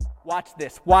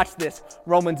Watch this.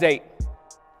 Romans 8.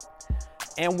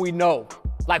 And we know,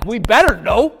 like we better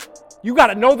know. You got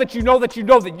to know that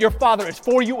your Father is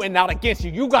for you and not against you.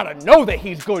 You got to know that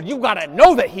he's good. You got to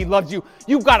know that he loves you.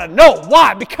 You got to know.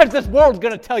 Why? Because this world's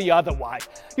going to tell you otherwise.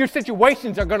 Your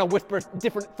situations are going to whisper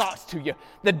different thoughts to you.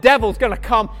 The devil's going to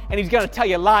come and he's going to tell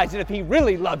you lies. And if he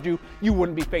really loved you, you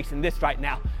wouldn't be facing this right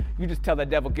now. You just tell the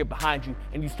devil, get behind you,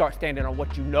 and you start standing on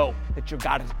what you know, that your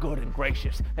God is good and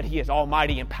gracious, that he is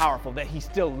almighty and powerful, that he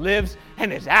still lives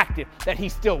and is active, that he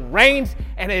still reigns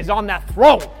and is on that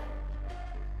throne.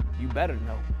 You better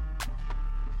know.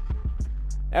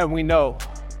 And we know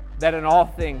that in all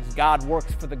things, God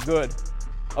works for the good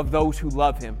of those who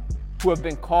love him, who have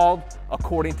been called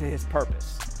according to his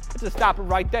purpose. Let's just stop it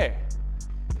right there.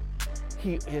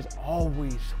 He is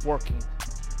always working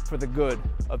for the good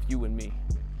of you and me.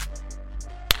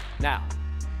 Now,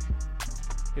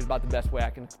 here's about the best way I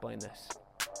can explain this.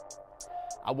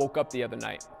 I woke up the other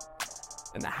night,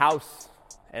 and the house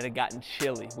had gotten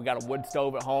chilly. We got a wood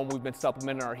stove at home. We've been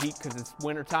supplementing our heat because it's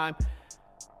wintertime,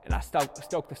 and I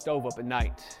stoked the stove up at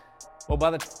night. Well,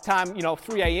 by the time,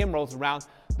 3 a.m. rolls around,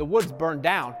 the wood's burned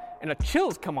down, and a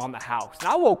chill's come on the house. And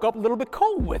I woke up a little bit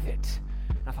cold with it.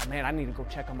 And I thought, man, I need to go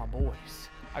check on my boys.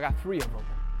 I got 3 of them.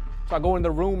 So I go in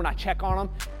the room and I check on them.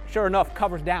 Sure enough,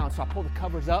 cover's down. So I pull the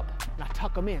covers up and I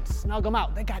tuck them in, snug them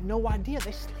out. They got no idea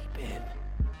they sleep in.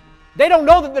 They don't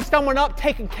know that there's someone up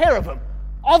taking care of them.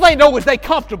 All they know is they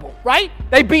comfortable, right?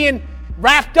 They being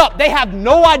wrapped up. They have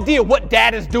no idea what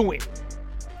dad is doing.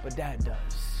 But dad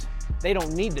does. They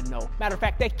don't need to know. Matter of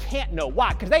fact, they can't know.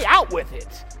 Why? Because they out with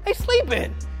it. They sleep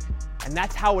in. And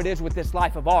that's how it is with this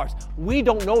life of ours. We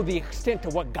don't know the extent to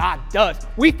what God does.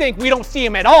 We think we don't see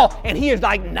him at all. And he is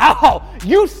like, no,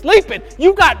 you sleeping.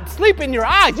 You got sleep in your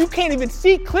eyes. You can't even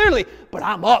see clearly. But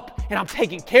I'm up and I'm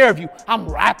taking care of you. I'm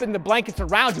wrapping the blankets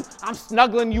around you. I'm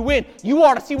snuggling you in. You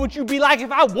ought to see what you'd be like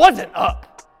if I wasn't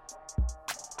up.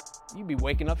 You'd be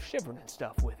waking up shivering and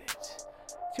stuff with it.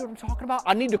 See what I'm talking about?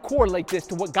 I need to correlate this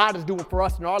to what God is doing for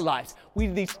us in our lives. We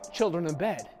need these children in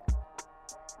bed.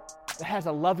 That has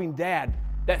a loving dad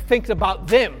that thinks about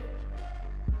them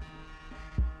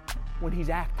when he's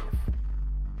active.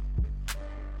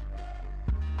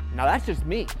 Now that's just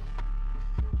me.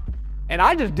 And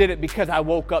I just did it because I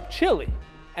woke up chilly.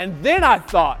 And then I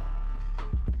thought,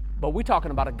 but we're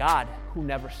talking about a God who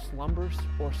never slumbers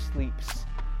or sleeps.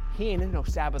 He ain't in no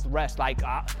Sabbath rest like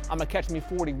I'm going to catch me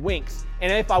 40 winks.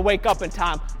 And if I wake up in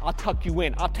time, I'll tuck you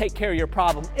in. I'll take care of your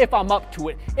problem if I'm up to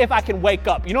it, if I can wake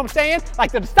up. You know what I'm saying?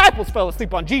 Like the disciples fell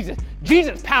asleep on Jesus.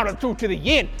 Jesus pounded through to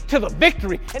the end, to the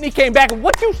victory. And he came back and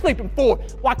what you sleeping for?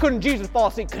 Why couldn't Jesus fall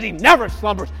asleep? Because he never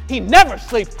slumbers. He never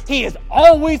sleeps. He is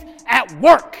always at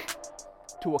work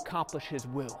to accomplish his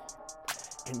will.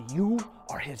 And you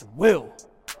are his will.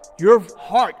 Your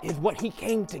heart is what he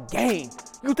came to gain.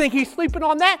 You think he's sleeping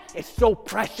on that? It's so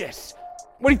precious.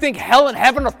 What do you think hell and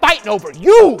heaven are fighting over?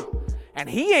 You! And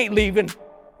he ain't leaving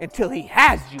until he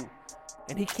has you.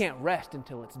 And he can't rest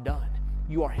until it's done.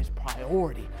 You are his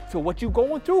priority. So what you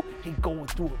going through, he's going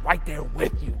through it right there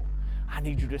with you. I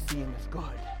need you to see him as good.